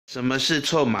什么是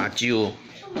臭马厩？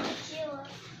臭马厩啊。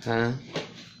嗯。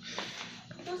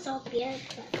多少别的？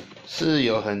是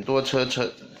有很多车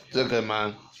这个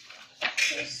吗？不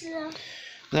是啊。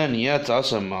那你要找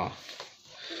什么？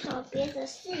找别的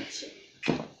事情。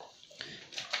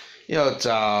要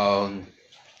找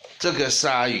这个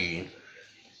鲨鱼，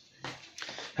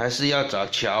还是要找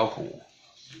巧虎？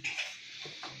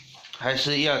还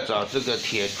是要找这个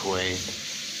铁腿？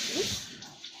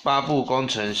八部工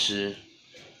程师。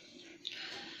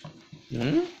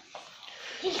嗯？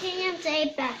你先用这一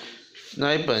本。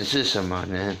那一本是什么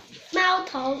呢？猫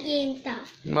头鹰的。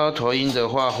猫头鹰的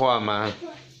画画吗？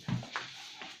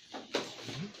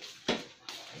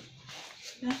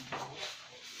妈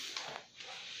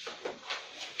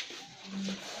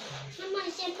妈，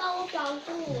先帮我保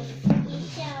护一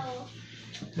下哦。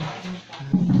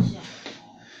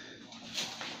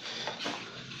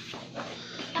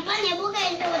爸爸，你不可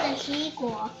以吃我的奇异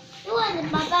果。如果你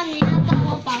爸爸，你要帮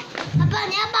我爸爸，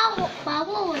你要帮我保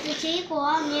护我的奇异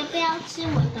果，你不要吃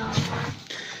我的。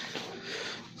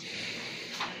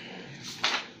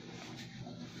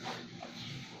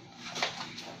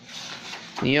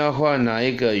你要画哪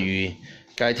一个鱼？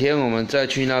改天我们再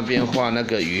去那边画那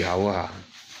个鱼好不好？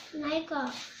哪一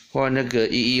个？画那个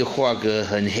画个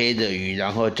很黑的鱼，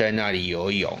然后在那里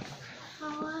游泳。好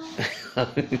啊。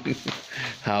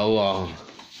好哦。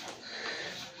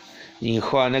你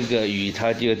画那个鱼，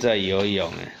它就在游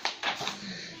泳哎。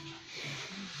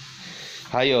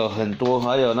还有很多，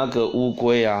还有那个乌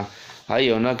龟啊，还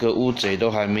有那个乌贼都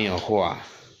还没有画。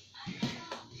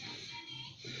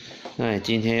那你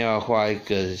今天要画一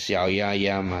个小鸭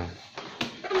鸭吗？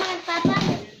妈妈，爸爸，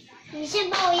你先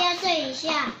帮我压这一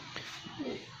下，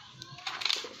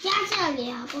压这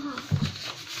里好不好？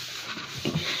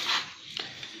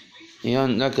你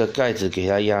用那个盖子给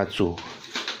它压住。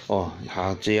哦，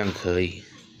好，这样可以。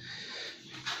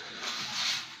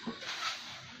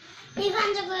你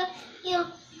看这个有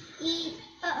1、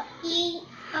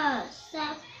2、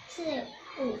3、4、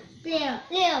5、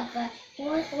6个，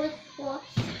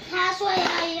他说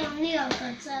要用6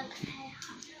个遮开。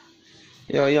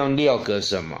要用6个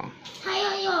什么？他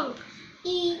要用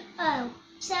1、2、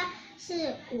3、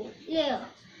4、5、6。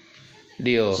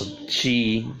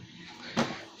7。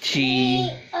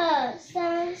1、2、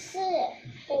3、4、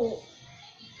5、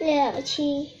6、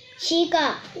7个，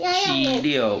要用7、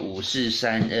6、5、4、3、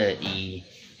2、1。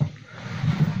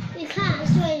你看，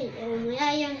所以我们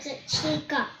要用这7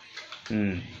个。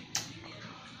嗯。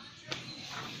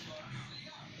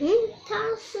它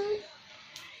是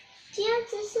鸭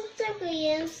子是这个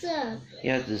颜色。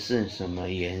鸭子是什么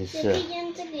颜色？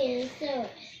这个颜色。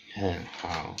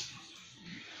好。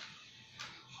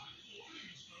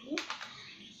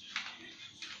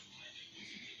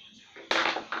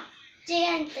这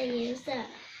样的颜色。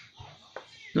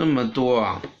那么多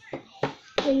啊！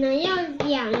只能用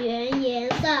2元颜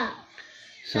色。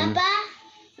爸爸，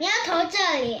你要投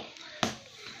这里，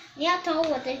你要投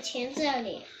我的钱这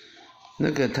里。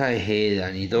那个太黑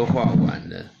了，你都画完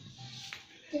了。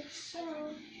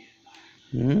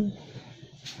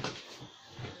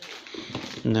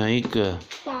哪一个？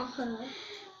宝盒。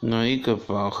哪一个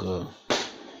宝盒？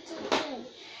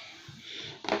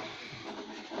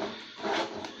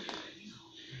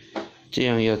这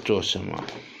样要做什么？